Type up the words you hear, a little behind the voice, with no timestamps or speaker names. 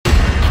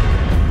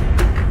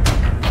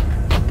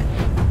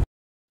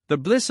The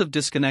bliss of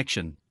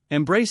disconnection,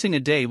 embracing a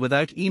day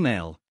without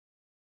email.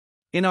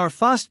 In our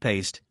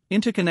fast-paced,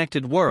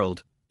 interconnected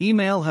world,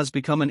 email has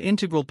become an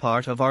integral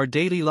part of our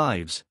daily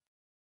lives.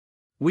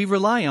 We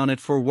rely on it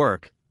for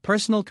work,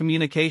 personal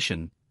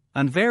communication,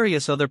 and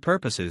various other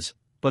purposes,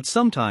 but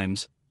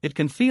sometimes, it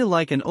can feel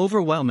like an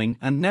overwhelming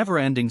and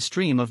never-ending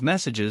stream of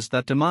messages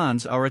that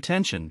demands our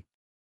attention.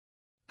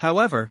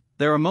 However,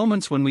 there are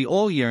moments when we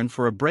all yearn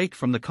for a break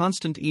from the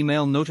constant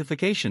email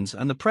notifications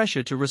and the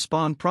pressure to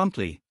respond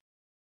promptly.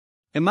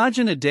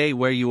 Imagine a day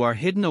where you are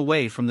hidden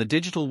away from the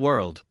digital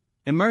world,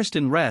 immersed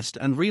in rest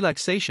and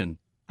relaxation,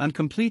 and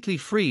completely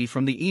free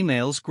from the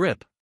email's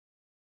grip.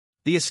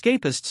 The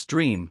escapist's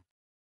dream.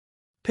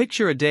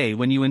 Picture a day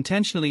when you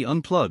intentionally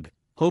unplug,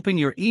 hoping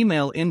your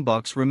email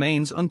inbox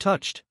remains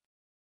untouched.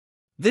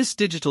 This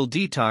digital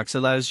detox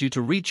allows you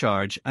to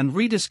recharge and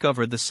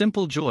rediscover the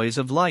simple joys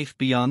of life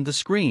beyond the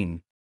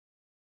screen.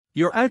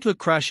 Your outlook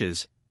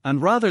crashes,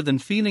 and rather than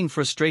feeling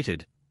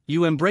frustrated,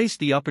 you embrace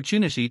the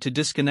opportunity to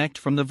disconnect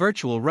from the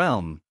virtual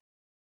realm.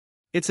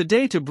 It's a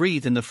day to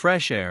breathe in the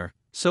fresh air,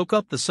 soak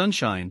up the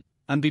sunshine,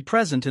 and be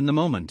present in the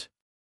moment.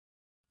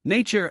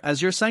 Nature as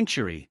your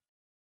sanctuary.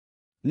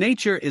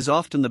 Nature is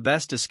often the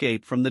best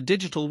escape from the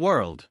digital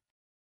world.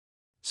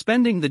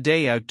 Spending the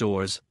day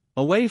outdoors,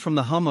 away from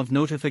the hum of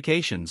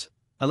notifications,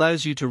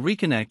 allows you to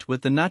reconnect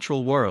with the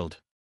natural world.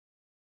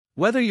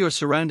 Whether you're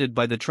surrounded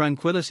by the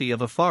tranquility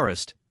of a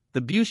forest,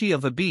 the beauty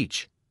of a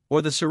beach,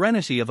 or the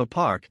serenity of a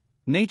park,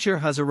 nature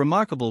has a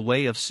remarkable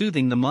way of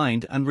soothing the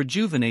mind and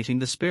rejuvenating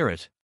the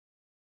spirit.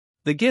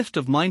 The gift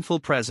of mindful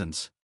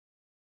presence.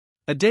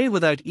 A day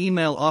without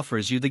email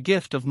offers you the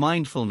gift of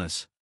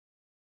mindfulness.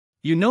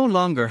 You no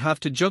longer have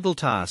to juggle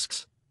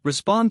tasks,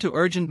 respond to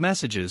urgent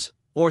messages,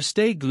 or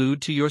stay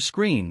glued to your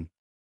screen.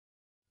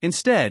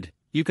 Instead,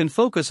 you can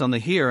focus on the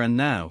here and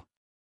now.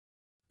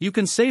 You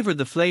can savor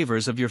the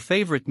flavors of your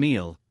favorite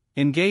meal,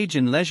 engage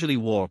in leisurely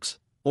walks,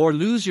 or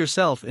lose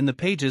yourself in the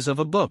pages of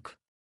a book.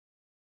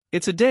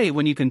 It's a day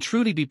when you can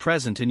truly be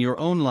present in your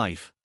own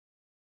life.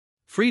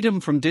 Freedom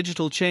from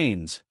digital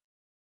chains.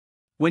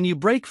 When you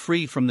break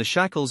free from the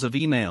shackles of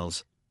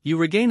emails, you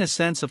regain a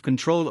sense of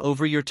control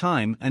over your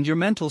time and your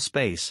mental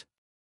space.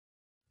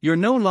 You're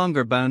no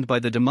longer bound by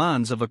the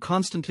demands of a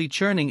constantly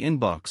churning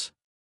inbox.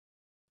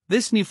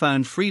 This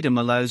newfound freedom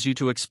allows you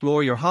to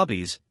explore your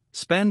hobbies,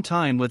 spend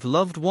time with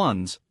loved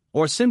ones,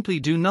 or simply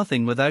do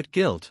nothing without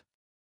guilt.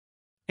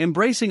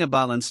 Embracing a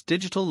balanced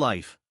digital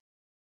life.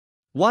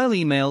 While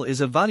email is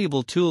a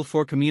valuable tool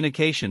for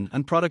communication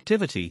and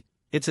productivity,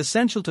 it's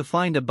essential to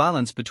find a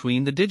balance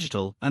between the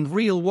digital and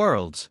real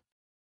worlds.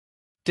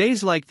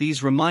 Days like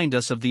these remind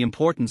us of the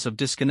importance of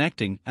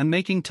disconnecting and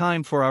making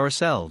time for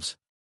ourselves.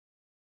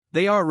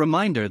 They are a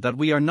reminder that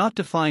we are not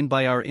defined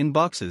by our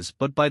inboxes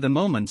but by the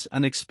moments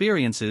and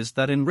experiences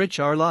that enrich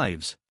our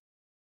lives.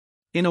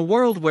 In a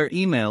world where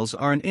emails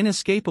are an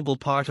inescapable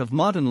part of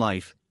modern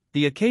life,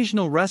 the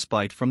occasional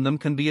respite from them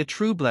can be a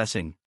true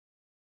blessing.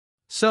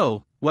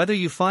 So, whether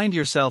you find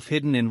yourself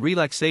hidden in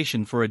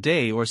relaxation for a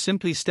day or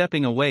simply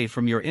stepping away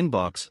from your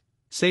inbox,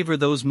 savor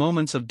those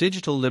moments of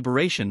digital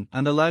liberation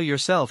and allow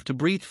yourself to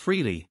breathe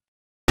freely.